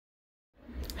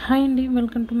Hi అండి,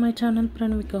 welcome to my channel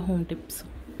ప్రణవిక home tips.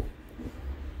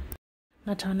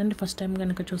 నా ఛానల్ని ఫస్ట్ టైం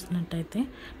కనుక చూసినట్టయితే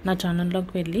నా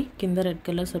ఛానల్లోకి వెళ్ళి కింద రెడ్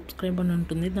కలర్ సబ్స్క్రైబ్ అని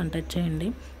ఉంటుంది, దాన్ని టచ్ చేయండి.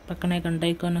 పక్కనే గంట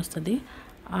ఐకాన్ వస్తుంది,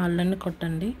 ఆ ఆల్ని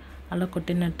కొట్టండి. అలా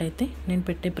కొట్టినట్టయితే నేను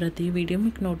పెట్టే ప్రతి వీడియో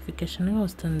మీకు నోటిఫికేషన్గా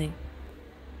వస్తుంది.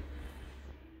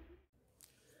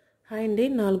 హాయ్ అండి,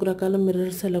 4 రకాల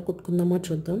మిర్రర్స్ ఎలా కుట్టుకుందామో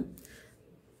చూద్దాం.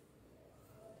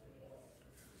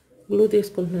 గ్లూ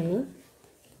తీసుకుంటున్నాను.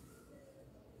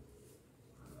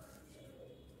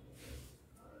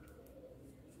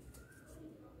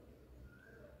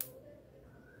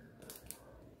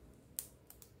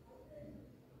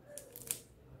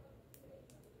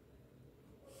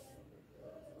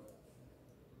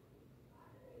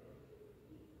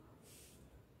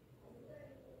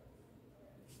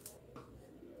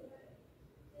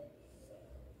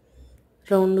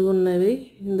 రౌండ్గా ఉన్నవి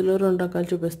ఇందులో 2 రకాలు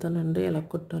చూపిస్తానండి ఎలా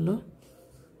కుట్టాలో.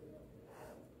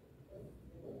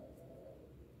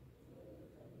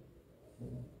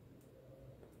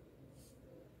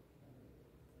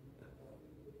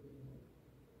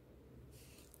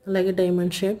 అలాగే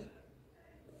డైమండ్ షేప్,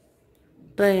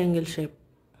 ట్రయాంగిల్ షేప్.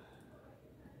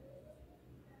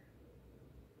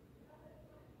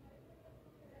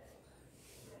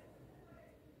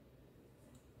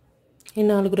 ఈ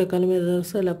 4 రకాల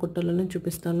మిర్రర్స్ ఎలా కుట్టాలని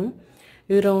చూపిస్తాను.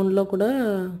 ఈ రౌండ్లో కూడా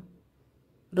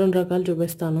 2 రకాలు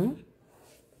చూపిస్తాను.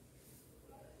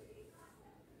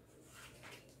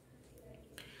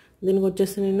 దీనికి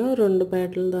వచ్చేసి నేను 2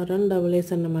 పేటల దారం డబుల్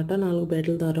వేసాను అన్నమాట. 4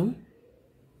 పేటల దారం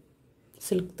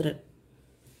సిల్క్ థ్రెడ్.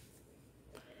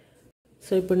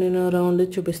 సో ఇప్పుడు నేను రౌండ్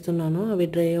చూపిస్తున్నాను, అవి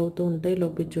డ్రై అవుతూ ఉంటాయి,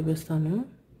 లోపి చూపిస్తాను.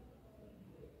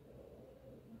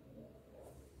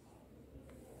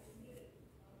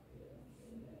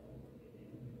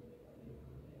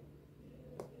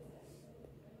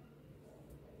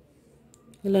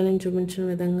 ఇలా నేను చూపించిన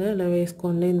విధంగా ఇలా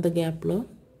వేసుకోండి ఇంత గ్యాప్లో.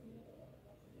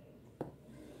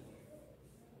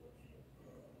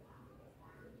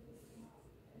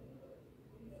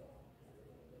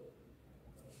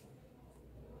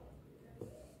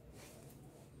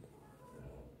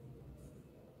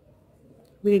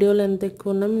 వీడియోలో ఎంత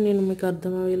ఎక్కువ ఉన్నా నేను మీకు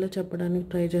అర్థమయ్యేలా చెప్పడానికి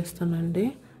ట్రై చేస్తానండి.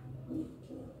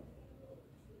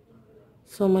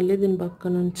 సో మళ్ళీ దీని పక్క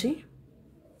నుంచి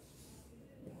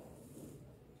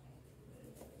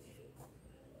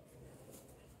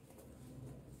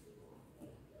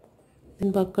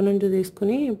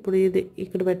తీసుకుని ఇప్పుడు ఇది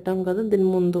ఇక్కడ పెట్టాం కదా, దీని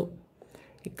ముందు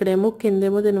ఇక్కడేమో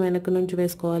కిందేమో దీని వెనక నుంచి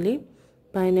వేసుకోవాలి,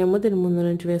 పైన ఏమో దీని ముందు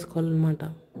నుంచి వేసుకోవాలన్నమాట.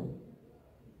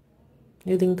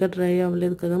 ఇది ఇంకా డ్రై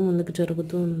అవ్వలేదు కదా, ముందుకు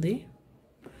జరుగుతూ ఉంది.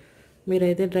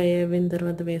 మీరైతే డ్రై అయిన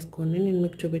తర్వాత వేసుకోండి, నేను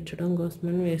మీకు చూపించడం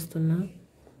కోసమని వేస్తున్నా.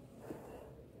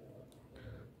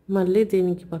 మళ్ళీ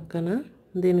దీనికి పక్కన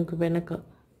దీనికి వెనక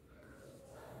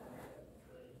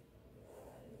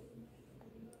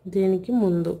దీనికి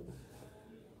ముందు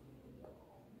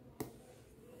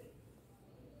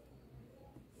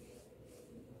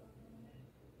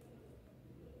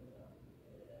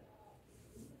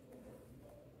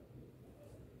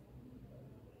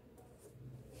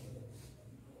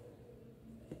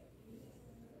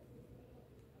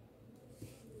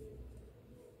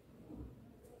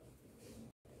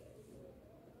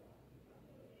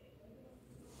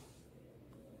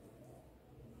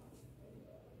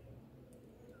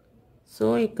సో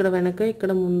ఇక్కడ వెనక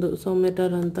ఇక్కడ ముందు, సో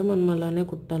మీటర్ అంతా మనం అలానే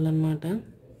కుట్టాలన్నమాట.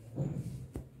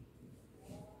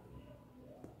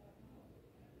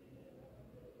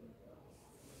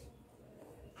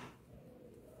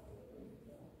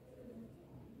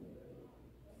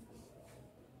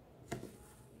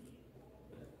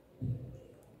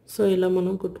 సో ఇలా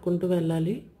మనం కుట్టుకుంటూ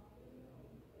వెళ్ళాలి.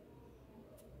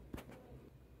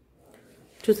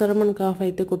 చూసారా, మనకు హాఫ్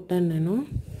అయితే కుట్టాను నేను.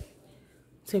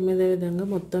 సేమ్ ఇదే విధంగా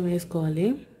మొత్తం వేసుకోవాలి.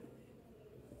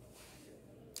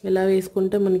 ఇలా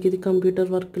వేసుకుంటే మనకి ఇది కంప్యూటర్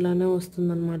వర్క్ లానే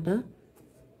వస్తుందన్నమాట.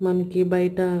 మనకి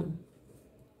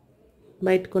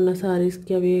బయటకున్న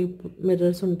సారీస్కి అవి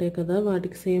మిర్రర్స్ ఉంటాయి కదా,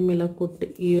 వాటికి సేమ్ ఇలా కుట్టి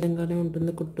ఈ విధంగానే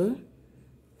ఉంటుంది కుట్టు.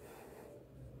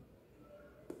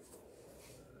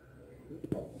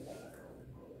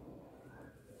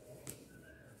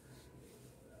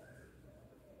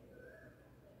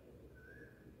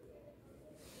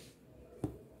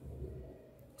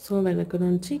 సో వెనక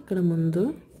నుంచి ఇక్కడ ముందు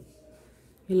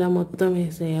ఇలా మొత్తం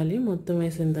వేసేయాలి. మొత్తం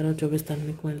వేసిన తర్వాత చూపిస్తాను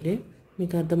మీకు, మళ్ళీ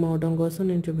మీకు అర్థం అవడం కోసం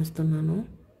నేను చూపిస్తున్నాను.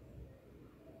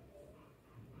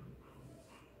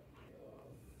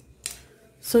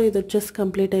 సో ఇది వచ్చేసి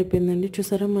కంప్లీట్ అయిపోయిందండి.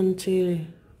 చూసారా, మంచి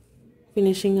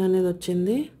ఫినిషింగ్ అనేది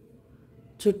వచ్చింది.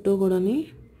 చుట్టూ కూడాని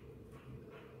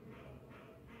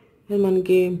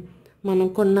మనకి మనం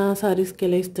కొన్న సారీస్కి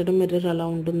ఎలా ఇస్తాడో మిర్రర్ అలా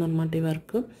ఉంటుందన్నమాట ఈ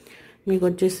వర్క్. మీకు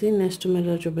వచ్చేసి నెక్స్ట్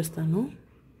మిర్రర్ చూపిస్తాను.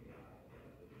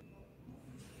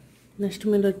 నెక్స్ట్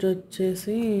మిర్రర్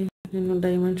వచ్చేసి నేను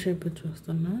డైమండ్ షేప్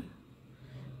చూస్తున్నా.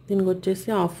 దీనికి వచ్చేసి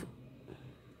హాఫ్,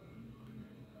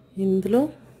 ఇందులో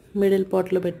మిడిల్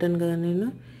పార్ట్లో పెట్టాను కదా నేను,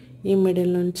 ఈ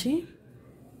మిడిల్ నుంచి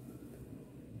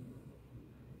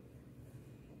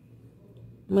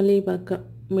మళ్ళీ ఈ పక్క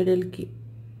మిడిల్కి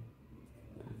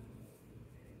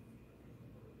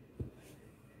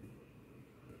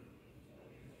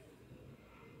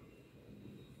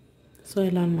సో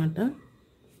ఇలా అన్నమాట.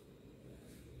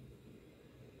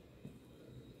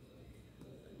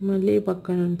 మళ్ళీ ఈ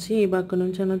పక్క నుంచి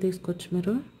అయినా తీసుకోవచ్చు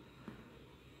మీరు.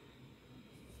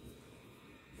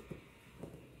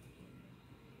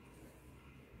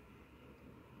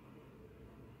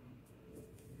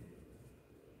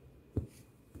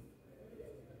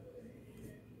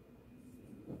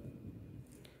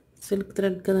 సిల్క్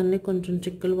థ్రెడ్ కదండి, కొంచెం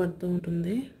చిక్కులు పడుతూ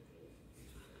ఉంటుంది.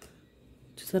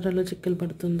 చూసారా ఎలా చిక్కులు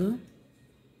పడుతుందో.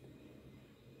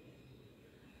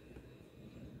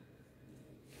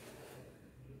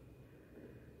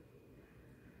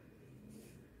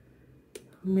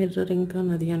 మిర్రర్ ఇంకా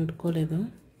నది అంటుకోలేదు.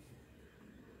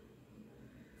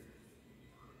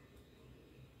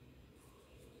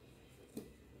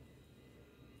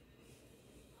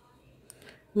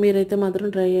 మీరైతే మాత్రం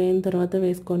డ్రై అయిన తర్వాత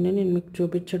వేసుకోండి, నేను మీకు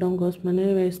చూపించడం కోసమనే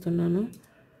వేస్తున్నాను.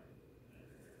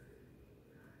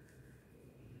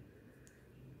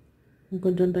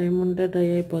 కొంచెం టైం ఉంటే డ్రై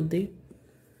అయిపోద్ది.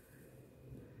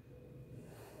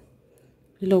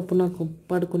 ఈలోపు నాకు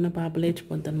పడుకున్న పాప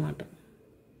లేచిపోద్ది అన్నమాట.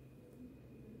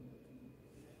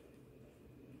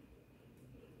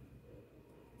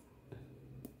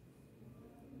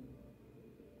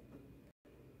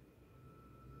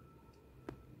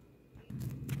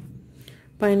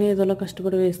 పైన ఏదోలా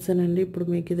కష్టపడి వేస్తానండి. ఇప్పుడు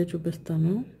మీకు ఇదే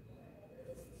చూపిస్తాను.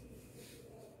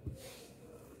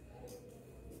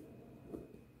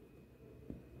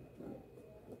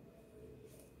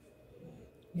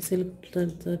 ఈ సిల్క్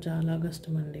థ్రెడ్తో చాలా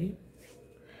కష్టం అండి.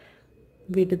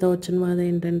 వీటితో వచ్చిన బాధ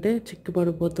ఏంటంటే చిక్కు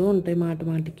పడిపోతూ ఉంటాయి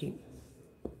మాటికి.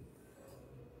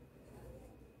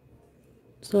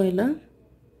 సో ఇలా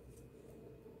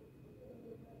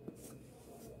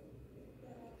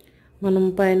మనం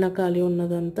పైన ఖాళీ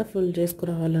ఉన్నదంతా ఫుల్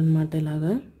చేసుకురావాలన్నమాట.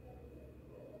 ఇలాగా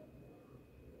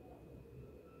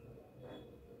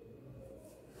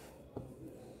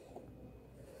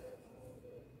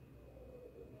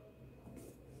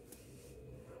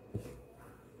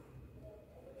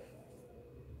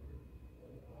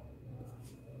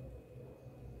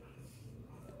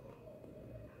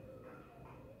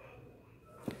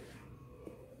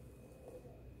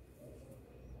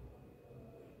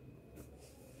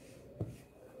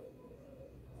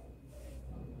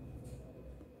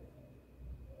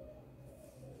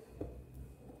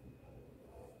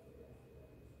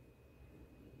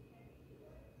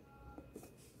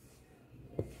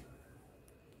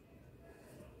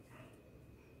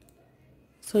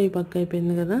సో ఈ పక్క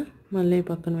అయిపోయింది కదా, మళ్ళీ ఈ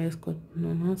పక్కన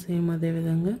వేసుకుంటున్నాను. సేమ్ అదే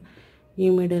విధంగా ఈ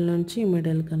మిడిల్ నుంచి ఈ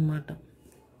మిడిల్కి అన్నమాట.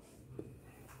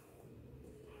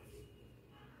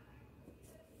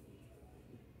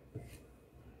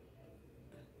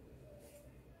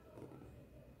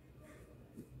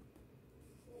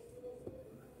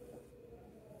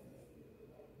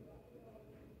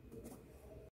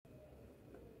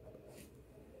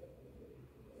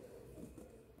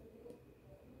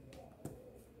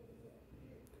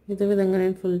 ఇదే విధంగా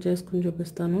నేను ఫుల్ చేసుకుని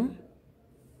చూపిస్తాను.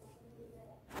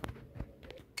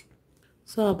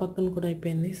 సో ఆ పక్కన కూడా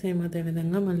అయిపోయింది. సేమ్ అదే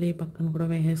విధంగా మళ్ళీ ఈ పక్కన కూడా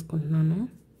వేసేసుకుంటున్నాను.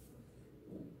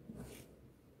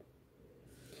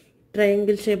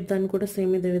 ట్రయాంగిల్ షేప్ దాన్ని కూడా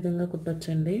సేమ్ ఇదే విధంగా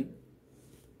కుట్టొచ్చండి.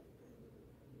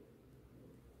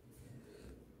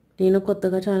 నేను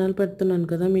కొత్తగా ఛానల్ పెడుతున్నాను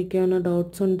కదా, మీకు ఏమైనా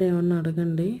డౌట్స్ ఉంటే ఏమన్నా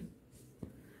అడగండి.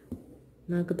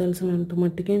 నాకు తెలిసినంత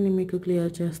మట్టుకే నేను మీకు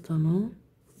క్లియర్ చేస్తాను.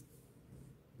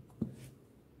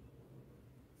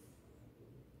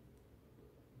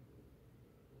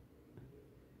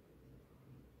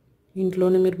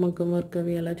 ఇంట్లోనే మీరు మగ్గం వర్క్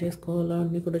అవి ఎలా చేసుకోవాలో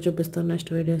అన్నీ కూడా చూపిస్తాను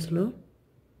నెక్స్ట్ వీడియోస్లో.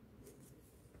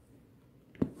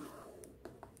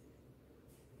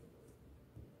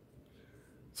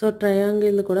 సో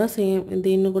ట్రయాంగిల్ కూడా సేమ్,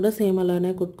 దీన్ని కూడా సేమ్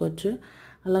అలానే కుట్టుకోవచ్చు.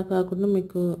 అలా కాకుండా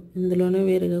మీకు ఇందులోనే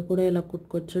వేరేగా కూడా ఎలా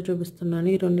కుట్టుకోవచ్చో చూపిస్తున్నాను.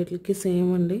 ఈ రెండింటికి సేమ్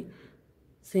అండి,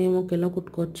 సేమ్ ఒకేలా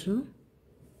కుట్టుకోవచ్చు.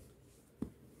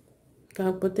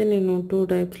 కాకపోతే నేను 2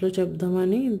 టైప్స్లో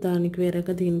చెప్దామని దానికి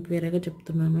వేరేగా దీనికి వేరేగా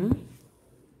చెప్తున్నాను.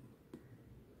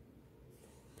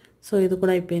 సో ఇది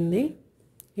కూడా అయిపోయింది.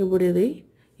 ఇప్పుడు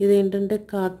ఇది ఏంటంటే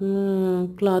కాటన్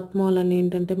క్లాత్ మాల్ అని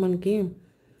ఏంటంటే మనకి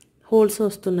హోల్స్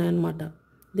వస్తున్నాయి అన్నమాట.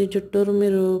 దీని చుట్టూరు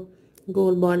మీరు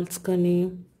గోల్డ్ బాల్స్ కానీ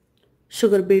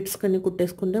షుగర్ బీట్స్ కానీ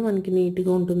కుట్టేసుకుంటే మనకి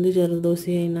నీట్గా ఉంటుంది.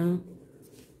 జరదోసి అయినా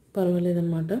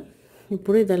పర్వాలేదన్నమాట.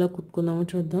 ఇప్పుడు ఇది ఎలా కుట్టుకుందామో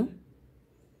చూద్దాం.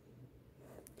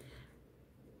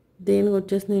 దేనికి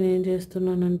వచ్చేసి నేను ఏం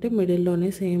చేస్తున్నానంటే మిడిల్లోనే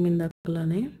సేమ్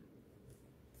ఇందాకలానే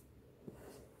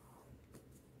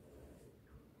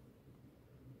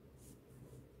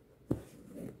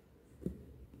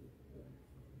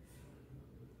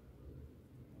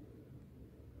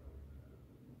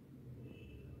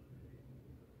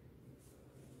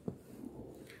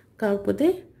కాకపోతే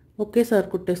ఒకేసారి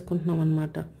కుట్టేసుకుంటున్నాం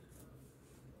అన్నమాట.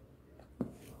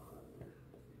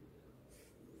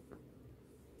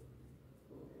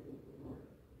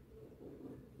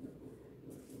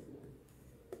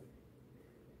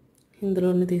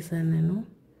 ఇందులోనే తీసాను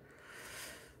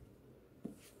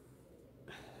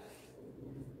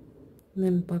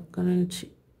నేను పక్క నుంచి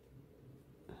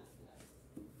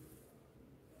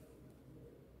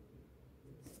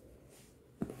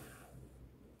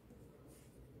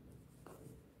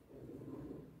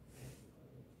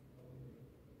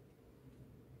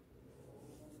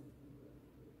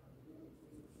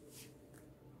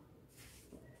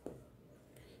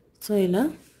సో ఇలా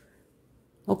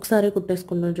ఒకసారి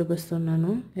కుట్టేసుకుంటాను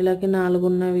చూపిస్తున్నాను. ఇలాగే 4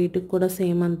 ఉన్న వీటికి కూడా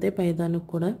సేమ్ అంతే, పైదానికి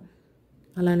కూడా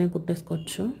అలానే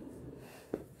కుట్టేసుకోవచ్చు.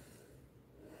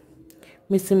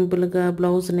 మీ సింపుల్గా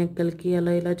బ్లౌజ్ నెక్కలకి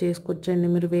అలా ఇలా చేసుకోవచ్చండి.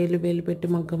 మీరు వేలు పెట్టి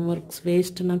మగ్గం వర్క్స్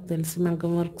వేస్ట్. నాకు తెలిసి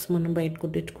మగ్గం వర్క్స్ మనం బయట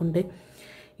కుట్టించుకుంటే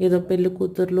ఏదో పెళ్ళి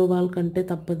కూతుర్లు వాళ్ళకంటే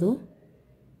తప్పదు.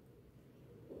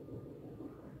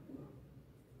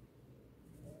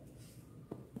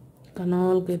 కానీ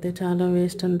వాళ్ళకైతే చాలా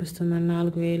వేస్ట్ అనిపిస్తుంది.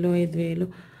 4000 5000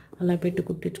 అలా పెట్టి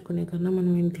కుట్టించుకునే కన్నా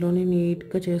మనం ఇంట్లోనే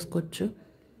నీట్గా చేసుకోవచ్చు.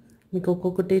 మీకు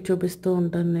ఒక్కొక్కటి చూపిస్తూ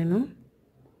ఉంటాను నేను.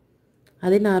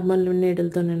 అది నార్మల్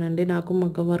నీడిల్తోనేనండి. నాకు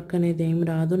మగ్గం వర్క్ అనేది ఏం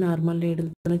రాదు, నార్మల్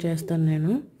నీడిల్తోనే చేస్తాను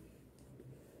నేను.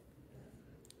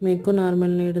 మీకు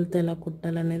నార్మల్ నీడిల్తో ఎలా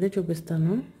కుట్టాలనేది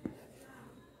చూపిస్తాను.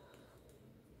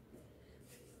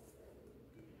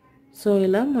 సో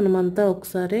ఇలా మనమంతా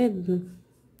ఒకసారి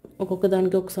ఒక్కొక్క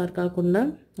దానికి ఒకసారి కాకుండా,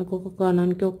 ఒక్కొక్క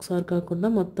కోణానికి ఒకసారి కాకుండా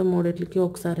మొత్తం 3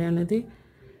 ఒకసారి అనేది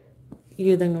ఈ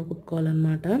విధంగా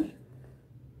కుట్టుకోవాలన్నమాట.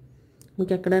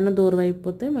 ఇంకెక్కడైనా దూరం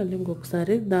అయిపోతే మళ్ళీ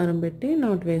ఇంకొకసారి దారం పెట్టి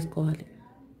నాటు వేసుకోవాలి.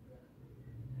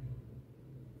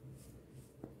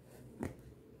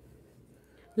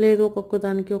 లేదు ఒక్కొక్క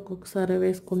దానికి ఒక్కొక్కసారి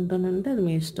వేసుకుంటానంటే అది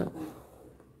మీ ఇష్టం,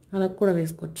 అలా కూడా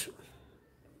వేసుకోవచ్చు.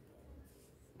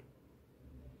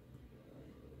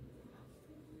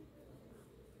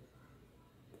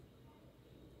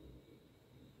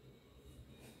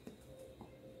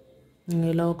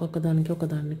 ఇలా ఒక్కొక్క దానికి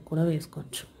ఒకదానికి కూడా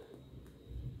వేసుకోవచ్చు.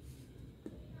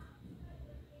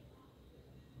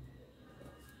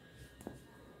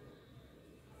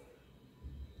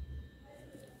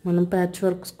 మనం ప్యాచ్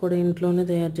వర్క్స్ కూడా ఇంట్లోనే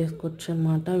తయారు చేసుకోవచ్చు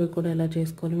అన్నమాట. అవి కూడా ఎలా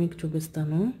చేసుకోవాలో మీకు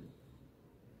చూపిస్తాను.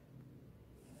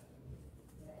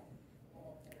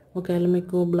 ఒకవేళ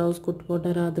మీకు బ్లౌజ్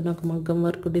కుట్టుకోవడం రాదు, నాకు మగ్గం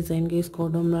వర్క్ డిజైన్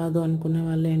గీసుకోవడం రాదు అనుకునే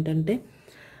వాళ్ళు ఏంటంటే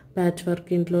ప్యాచ్ వర్క్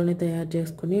ఇంట్లోనే తయారు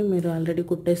చేసుకుని మీరు ఆల్రెడీ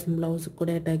కుట్టేసిన బ్లౌజ్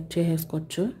కూడా అటాచ్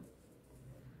చేసేసుకోవచ్చు.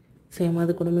 సేమ్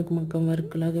అది కూడా మీకు మగ్గం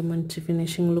వర్క్ లాగే మంచి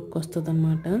ఫినిషింగ్ లుక్ వస్తుంది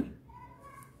అన్నమాట.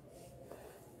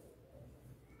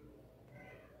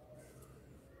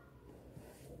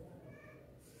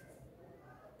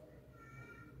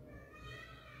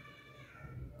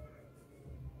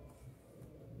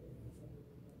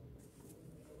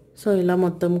 సో ఇలా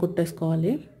మొత్తం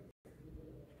కుట్టేసుకోవాలి.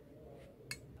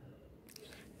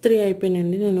 3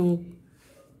 అయిపోయినాయండి. నేను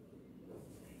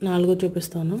 4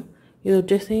 చూపిస్తాను. ఇది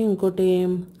వచ్చేసి ఇంకోటి,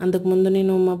 అంతకుముందు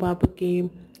నేను మా పాపకి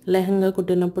లెహంగా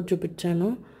కుట్టినప్పుడు చూపించాను.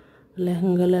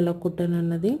 లెహంగాలు ఎలా కుట్టాను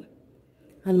అన్నది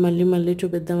అది మళ్ళీ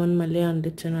చూపిద్దామని మళ్ళీ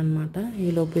అంటించాను అనమాట.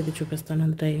 ఈలోపు ఇది చూపిస్తాను,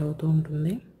 అది ట్రై అవుతూ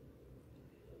ఉంటుంది.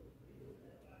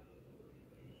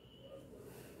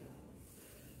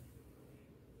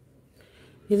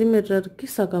 ఇది మిర్రర్కి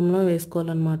సగంలో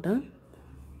వేసుకోవాలన్నమాట.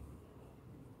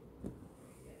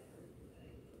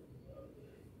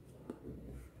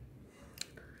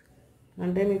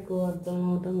 అంటే మీకు అర్థం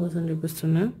అవటం కోసం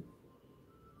చూపిస్తున్నా.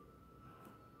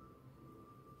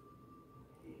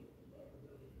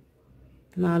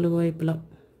 నాలుగు వైపులా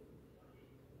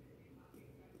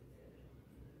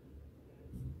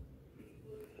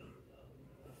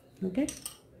ఓకే.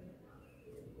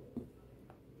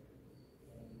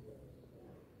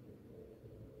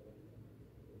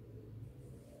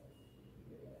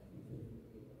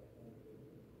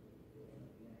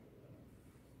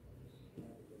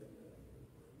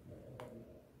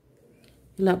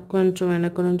 ఇలా కొంచెం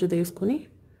వెనక నుంచి తీసుకుని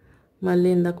మళ్ళీ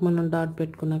ఇందాక మనం డాట్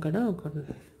పెట్టుకున్నా కదా ఒకటి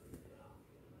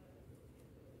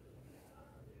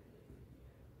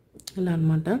ఇలా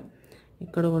అనమాట.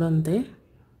 ఇక్కడ కూడా అంతే,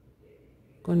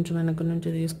 కొంచెం వెనక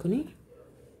నుంచి తీసుకుని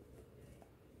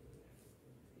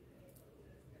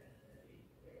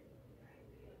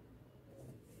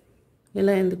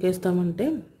ఇలా ఎందుకు వేస్తామంటే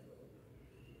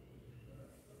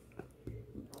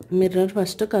మిర్రర్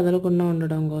ఫస్ట్ కదలకుండా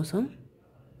ఉండడం కోసం.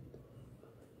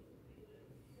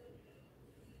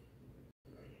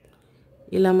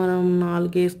 ఇలా మనం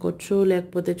 4 వేసుకోవచ్చు,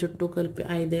 లేకపోతే చుట్టూ కలిపి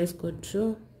 5 వేసుకోవచ్చు,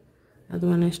 అది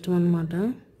మన ఇష్టం అన్నమాట.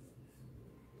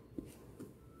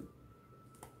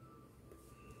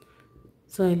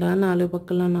 సో ఇలా 4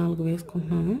 పక్కల 4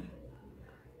 వేసుకుంటున్నాను.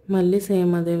 మళ్ళీ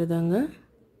సేమ్ అదే విధంగా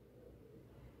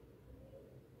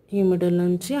ఈ మిడిల్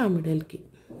నుంచి ఆ మిడిల్కి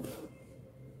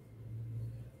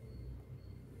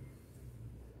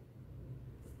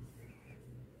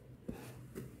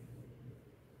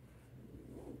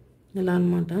ఇలా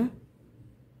అన్నమాట.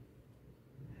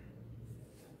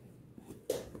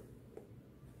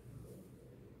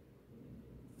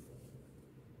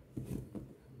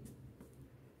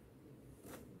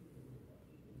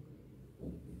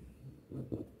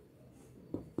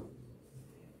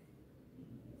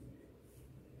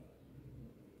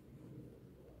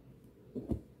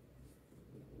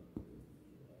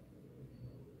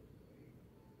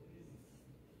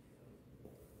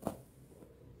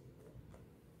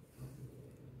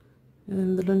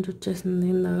 ఇందులోంచి వచ్చేసింది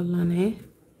ఇందాకలానే.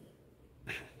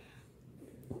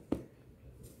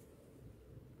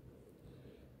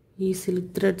 ఈ సిల్క్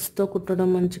థ్రెడ్స్తో కుట్టడం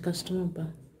మంచి కష్టం అబ్బా,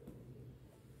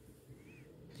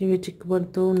 ఇవి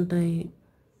చిక్కుపడుతూ ఉంటాయి.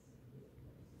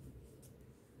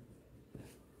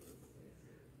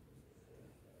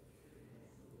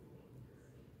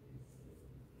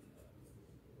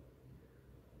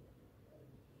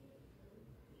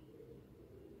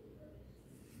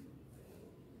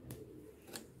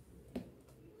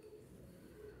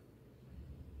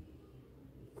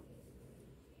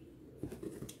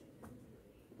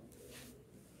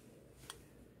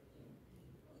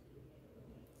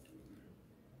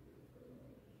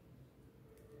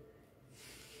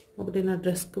 ఒకటి నా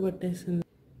డ్రెస్కి పట్టేసింది.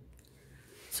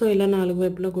 సో ఇలా 4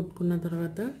 వైపులా కుట్టుకున్న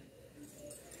తర్వాత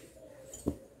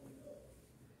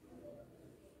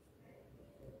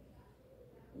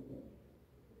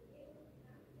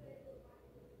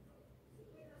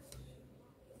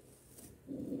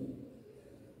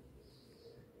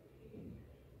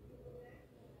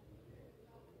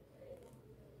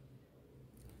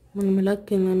మనం ఇలా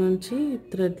కింద నుంచి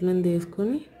థ్రెడ్లను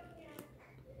తీసుకొని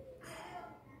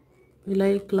ఇలా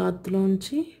ఈ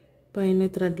క్లాత్లోంచి పైన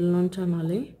థ్రెడ్లోంచి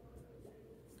అనాలి.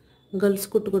 గల్స్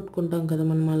కుట్టుకుంటాం కదా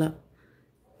మనం, అలా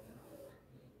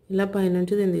ఇలా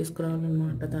పైనుంచి దీన్ని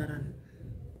తీసుకురావాలన్నమాట దారాన్ని.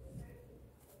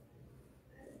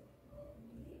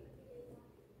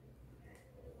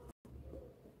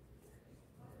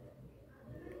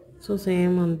 సో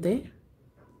సేమ్ అంతే.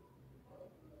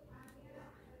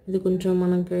 ఇది కొంచెం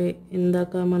మనకి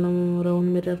ఇందాక మనం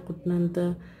రౌండ్ మిర్రర్ కుట్టినంత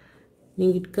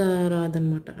నీట్గా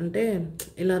రాదనమాట, అంటే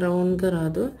ఇలా రౌండ్గా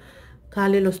రాదు,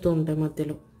 ఖాళీలు వస్తూ ఉంటాయి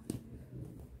మధ్యలో.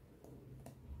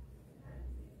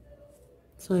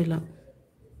 సో ఇలా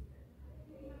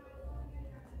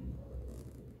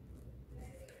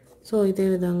సో ఇదే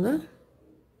విధంగా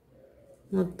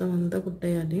మొత్తం అంతా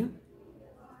కుట్టేయాలి.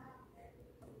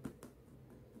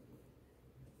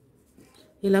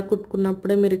 ఇలా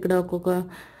కుట్టుకున్నప్పుడే మీరు ఇక్కడ ఒక్కొక్క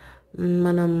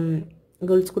మనం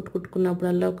గోల్స్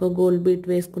కుట్టుకున్నప్పుడల్లా ఒక గోల్డ్ బీట్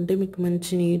వేసుకుంటే మీకు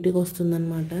మంచి నీట్గా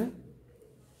వస్తుందన్నమాట.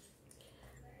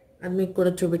 అది మీకు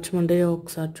కూడా చూపించమంటే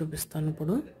ఒకసారి చూపిస్తాను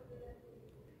ఇప్పుడు.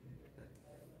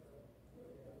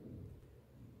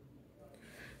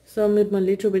 సో మీరు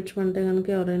మళ్ళీ చూపించమంటే కనుక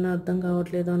ఎవరైనా అర్థం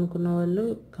కావట్లేదు అనుకున్న వాళ్ళు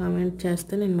కామెంట్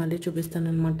చేస్తే నేను మళ్ళీ చూపిస్తాను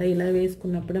అనమాట. ఇలా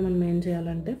వేసుకున్నప్పుడే మనం ఏం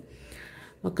చేయాలంటే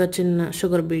ఒక చిన్న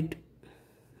షుగర్ బీట్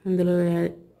ఇందులో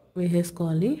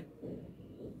వేసేసుకోవాలి.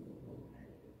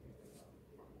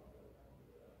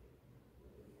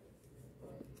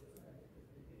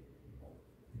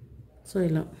 సో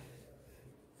ఇలా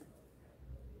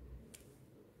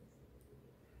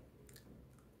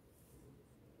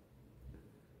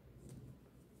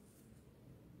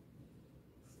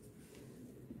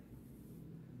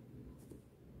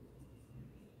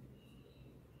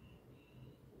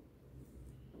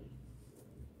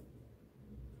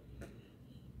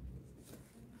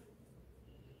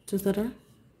చూసారా,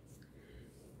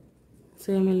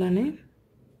 సేమ్ ఇలానే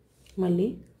మళ్ళీ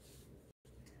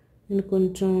నేను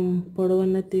కొంచెం పొడవు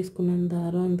అనేది తీసుకున్నాను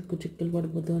దారం, అందుకు చిక్కులు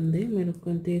పడిపోతుంది. మీరు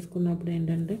కొంచెం తీసుకున్నప్పుడు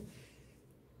ఏంటంటే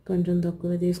కొంచెం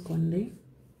తక్కువ తీసుకోండి.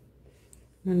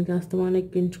 మనకి అస్తమానం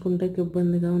ఎక్కించుకుంటే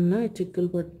ఇబ్బందిగా ఉన్నా చిక్కులు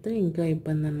పడితే ఇంకా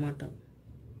ఇబ్బంది అన్నమాట.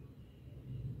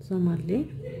 సో మళ్ళీ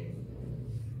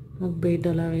ఒక బీట్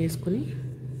అలా వేసుకుని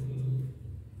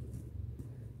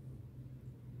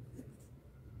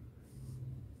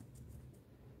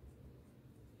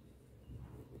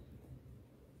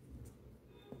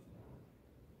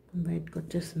బయటకు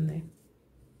వచ్చేసింది.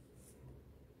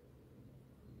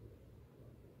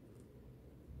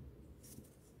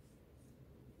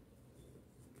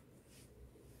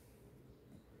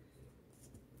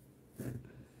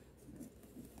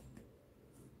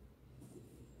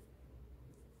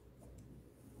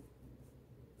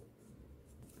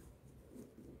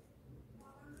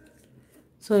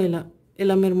 సో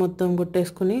ఇలా మీరు మొత్తం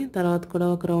కుట్టేసుకుని తర్వాత కూడా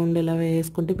ఒక రౌండ్ ఇలా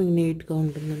వేసుకుంటే మీకు నీట్గా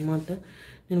ఉంటుంది అనమాట.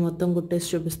 నేను మొత్తం కుట్టేసి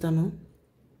చూపిస్తాను.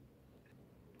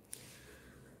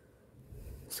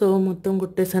 సో మొత్తం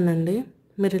కుట్టేసానండి.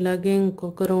 మీరు ఇలాగే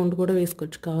ఇంకొక రౌండ్ కూడా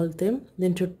వేసుకోవచ్చు కావాలితే.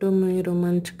 దీని చుట్టూ మీరు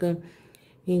మంచిగా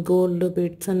ఈ గోల్డ్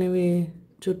బిట్స్ అనేవి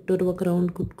చుట్టూరు ఒక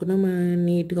రౌండ్ కుట్టుకున్న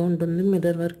నీట్గా ఉంటుంది.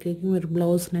 మిర్రర్ వర్క్కి మీరు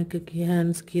బ్లౌజ్ నెక్కి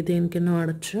హ్యాండ్స్కి దేనికైనా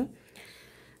వాడచ్చు.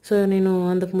 సో నేను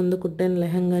అంతకుముందు కుట్టాను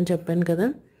లెహంగా అని చెప్పాను కదా,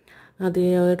 అది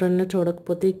ఎవరైనా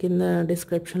చూడకపోతే కింద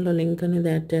డిస్క్రిప్షన్లో లింక్ అనేది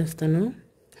యాడ్ చేస్తాను,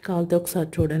 కావాలితే ఒకసారి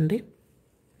చూడండి.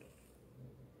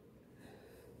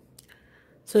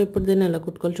 సో ఇప్పుడు దీన్ని ఎలా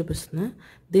కుట్టుకోవాలి చూపిస్తున్నా.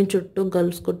 దీని చుట్టూ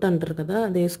గల్స్ కుట్టు అంటారు కదా,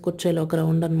 అది వేసుకొచ్చేయాలి ఒక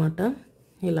రౌండ్ అనమాట.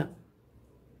 ఇలా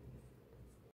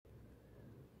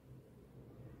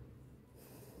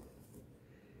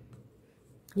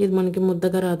ఇది మనకి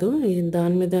ముద్దగా రాదు,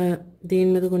 దీని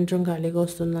మీద కొంచెం ఖాళీగా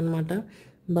వస్తుంది అనమాట.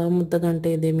 బాగా ముద్దగా అంటే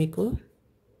ఇదే మీకు.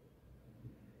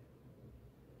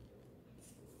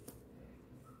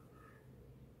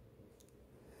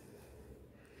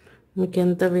 మీకు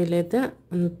ఎంత వీలైతే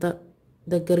అంత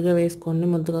దగ్గరగా వేసుకోండి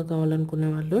ముద్దగా కావాలనుకునే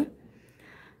వాళ్ళు.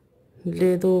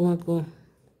 లేదు మాకు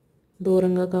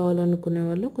దూరంగా కావాలనుకునే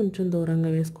వాళ్ళు కొంచెం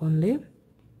దూరంగా వేసుకోండి.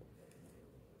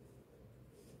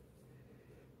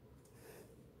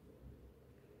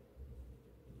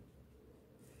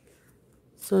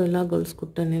 సో ఇలా గొలుసు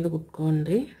కుట్టు అనేది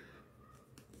కుట్టుకోండి.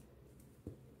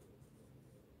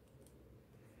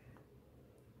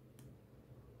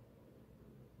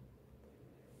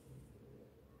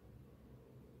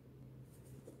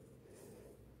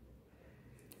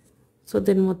 సో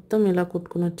దీన్ని మొత్తం ఇలా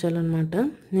కుట్టుకుని వచ్చేయాలన్నమాట.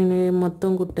 నేను మొత్తం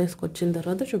కుట్టేసుకొచ్చిన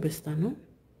తర్వాత చూపిస్తాను.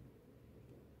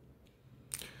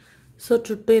 సో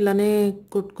చుట్టూ ఇలానే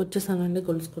కుట్టుకొచ్చేసానండి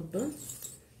గొలుసు కుట్టు.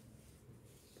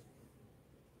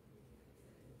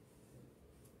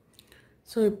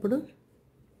 సో ఇప్పుడు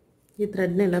ఈ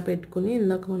థ్రెడ్ని ఇలా పెట్టుకుని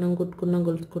ఇందాక మనం కుట్టుకున్న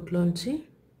గొలుసు కుట్టులోంచి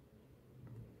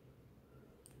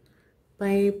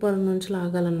పై పొర నుంచి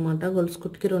లాగాలన్నమాట. గొలుసు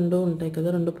కుట్టుకి రెండు ఉంటాయి కదా,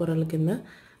 రెండు పొరల కింద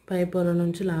పై పొర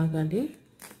నుంచి లాగాలి.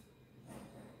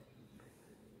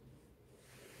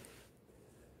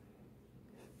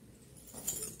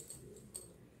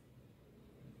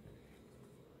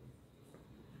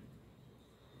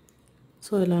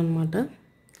 సో ఇలా అన్నమాట,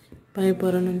 పై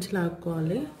పొర నుంచి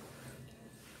లాక్కోవాలి.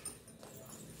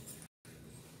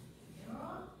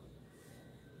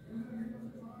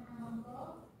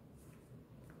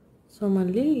 సో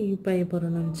మళ్ళీ ఈ పై పొర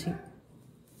నుంచి,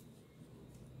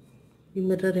 ఈ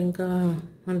మిర్రర్ ఇంకా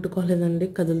అంటుకోలేదండి,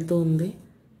 కదులుతూ ఉంది.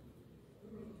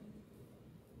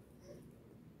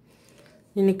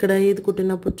 నేను ఇక్కడ ఇది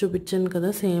కుట్టినప్పుడు చూపించాను కదా,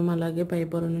 సేమ్ అలాగే పై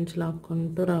పొర నుంచి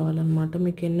లాక్కుంటూ రావాలన్నమాట.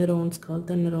 మీకు ఎన్ని రౌండ్స్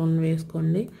కావాలితే అన్ని రౌండ్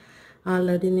వేసుకోండి.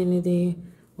 ఆల్రెడీ నేను ఇది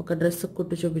ఒక డ్రెస్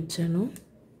కుట్టి చూపించాను,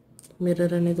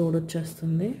 మిర్రర్ అనేది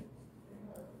ఊడొచ్చేస్తుంది.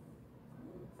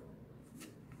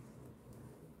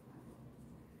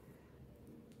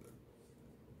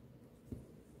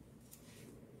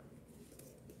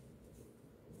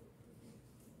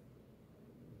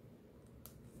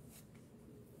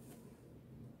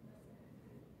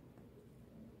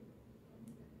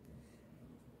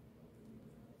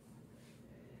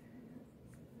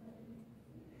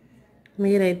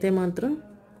 మీరైతే మాత్రం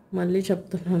మళ్ళీ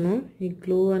చెప్తున్నాను, ఈ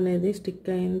గ్లూ అనేది స్టిక్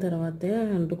అయిన తర్వాతే,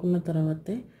 అంటుకున్న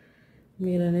తర్వాతే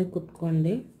మీరు అనేది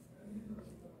కుట్టుకోండి.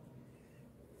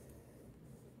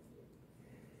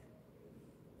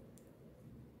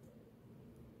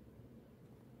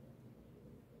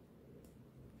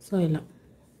 సో ఇలా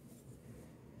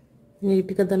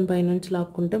నీట్గా దానిపై నుంచి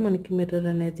లాక్కుంటే మనకి మిర్రర్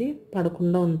అనేది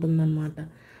పడకుండా ఉంటుందన్నమాట.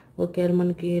 ఒకవేళ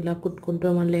మనకి ఇలా కుట్టుకుంటూ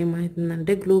మళ్ళీ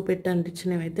ఏమవుతుందంటే గ్లూ పెట్టి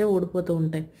అంటించినవి అయితే ఊడిపోతూ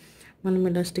ఉంటాయి. మనం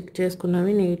ఇలా స్టిక్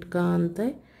చేసుకున్నవి నీట్గా అంతా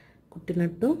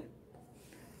కుట్టినట్టు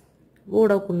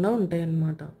ఊడకుండా ఉంటాయి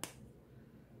అన్నమాట.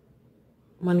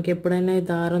 మనకి ఎప్పుడైనా ఈ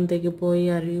దారం తెగిపోయి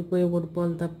అరిగిపోయి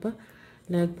ఊడిపోవాలి తప్ప,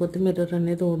 లేకపోతే మిర్రర్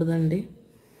అనేది ఊడదండి.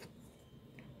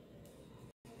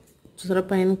 చూసారా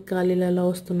పైన ఖాళీలు ఎలా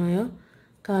వస్తున్నాయో,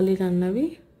 ఖాళీలు అన్నవి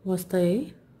వస్తాయి.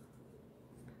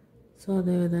 సో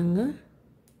అదేవిధంగా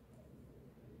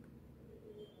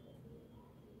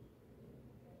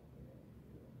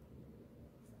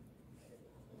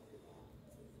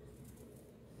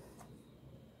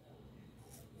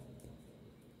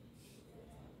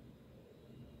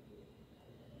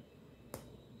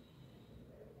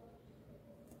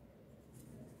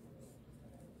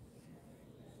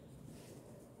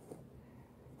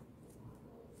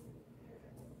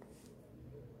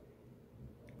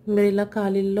మీరు ఇలా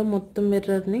ఖాళీల్లో మొత్తం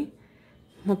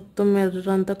మిర్రర్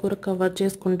అంతా కూడా కవర్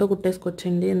చేసుకుంటూ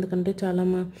కుట్టేసుకొచ్చండి. ఎందుకంటే చాలా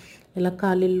ఇలా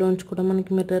ఖాళీల్లోంచి కూడా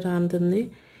మనకి మిర్రర్ ఆనుతుంది.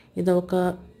 ఇది ఒక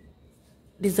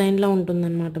డిజైన్లా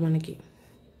ఉంటుందన్నమాట మనకి.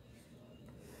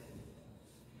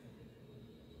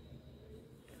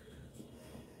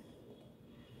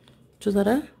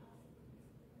 చూసారా,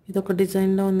 ఇది ఒక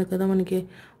డిజైన్లో ఉంది కదా, మనకి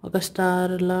ఒక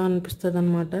స్టార్లా అనిపిస్తుంది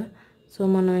అనమాట. సో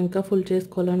మనం ఇంకా ఫుల్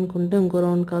చేసుకోవాలనుకుంటే ఇంకో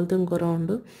రౌండ్ కాలితే ఇంకో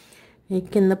రౌండ్ ఈ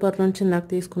కింద పొర నుంచి ఇందాక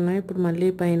తీసుకున్నా, ఇప్పుడు మళ్ళీ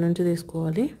పైనుంచి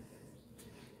తీసుకోవాలి.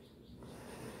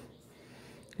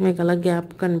 మీకు అలా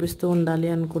గ్యాప్ కనిపిస్తూ ఉండాలి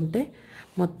అనుకుంటే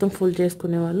మొత్తం ఫుల్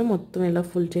చేసుకునే వాళ్ళు మొత్తం ఇలా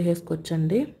ఫుల్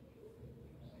చేసేసుకోవచ్చండి.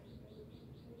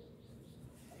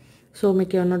 సో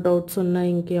మీకు ఏమైనా డౌట్స్ ఉన్నా,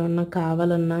 ఇంకేమన్నా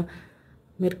కావాలన్నా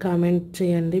మీరు కామెంట్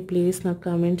చేయండి ప్లీజ్. నాకు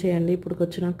కామెంట్ చేయండి. ఇప్పుడు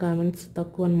వచ్చిన కామెంట్స్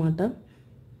తక్కువ అనమాట.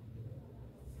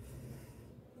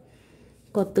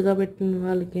 కొత్తగా పెట్టిన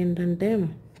వాళ్ళకి ఏంటంటే,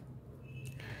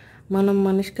 మనం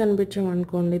మనిషి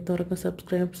కనిపించామనుకోండి త్వరగా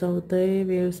సబ్స్క్రైబ్స్ అవుతాయి,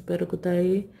 వ్యూస్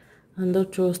పెరుగుతాయి, అందరూ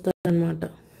చూస్తారనమాట.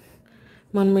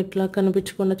 మనం ఇట్లా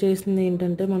కనిపించకుండా చేసింది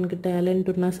ఏంటంటే, మనకి టాలెంట్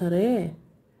ఉన్నా సరే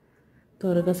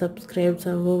త్వరగా సబ్స్క్రైబ్స్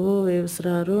అవ్వవు, వ్యూస్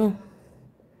రారు,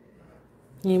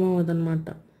 ఏమవ్వదన్నమాట.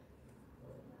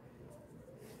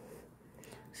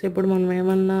 సో ఇప్పుడు మనం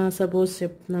ఏమన్నా సపోజ్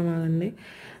చెప్తున్నామండి,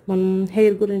 మనం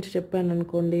హెయిర్ గురించి చెప్పాను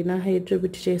అనుకోండి, నా హెయిర్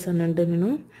చూపించి చేశానంటే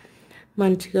నేను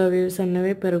మంచిగా వ్యూస్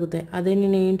అనేవి పెరుగుతాయి. అదే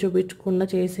నేను ఏం చూపించకుండా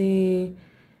చేసి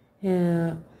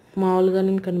మామూలుగా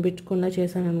నేను కనిపించకుండా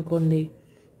చేశాను అనుకోండి,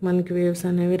 మనకి వ్యూస్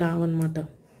అనేవి రావన్నమాట.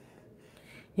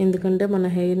 ఎందుకంటే మన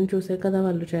హెయిర్ని చూసే కదా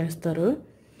వాళ్ళు చేస్తారు.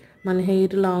 మన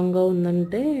హెయిర్ లాంగ్గా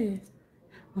ఉందంటే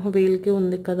వీళ్ళకి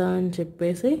ఉంది కదా అని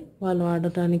చెప్పేసి వాళ్ళు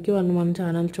వాడటానికి, వాళ్ళు మన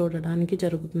ఛానల్ చూడడానికి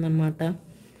జరుగుతుందన్నమాట.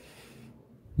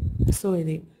 సో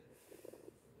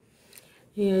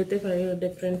ఇదైతే 5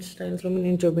 డిఫరెంట్ స్టైల్స్లో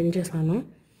నేను చూపించేసాను.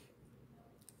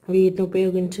 వీటిని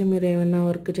ఉపయోగించి మీరు ఏమైనా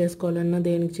వర్క్ చేసుకోవాలన్నా,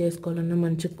 దేనికి చేసుకోవాలన్నా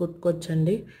మంచిగా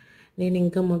కుట్టుకోవచ్చండి. నేను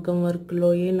ఇంకా మగ్గం వర్క్లో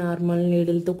నార్మల్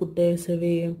నీడిల్తో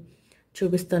కుట్టేసేవి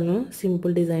చూపిస్తాను,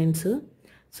 సింపుల్ డిజైన్స్.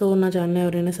 సో నా ఛానల్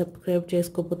ఎవరైనా సబ్స్క్రైబ్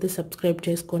చేసుకోకపోతే సబ్స్క్రైబ్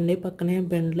చేసుకోండి. పక్కనే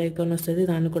బెల్ ఐకాన్ వస్తుంది,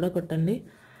 దాన్ని కూడా కొట్టండి.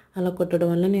 అలా కొట్టడం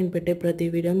వల్ల నేను పెట్టే ప్రతి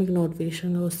వీడియో మీకు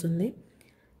నోటిఫికేషన్గా వస్తుంది.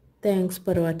 Thanks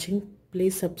for watching.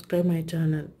 Please subscribe my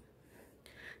channel.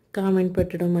 Comment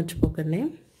పెట్టడం మర్చిపోకండి.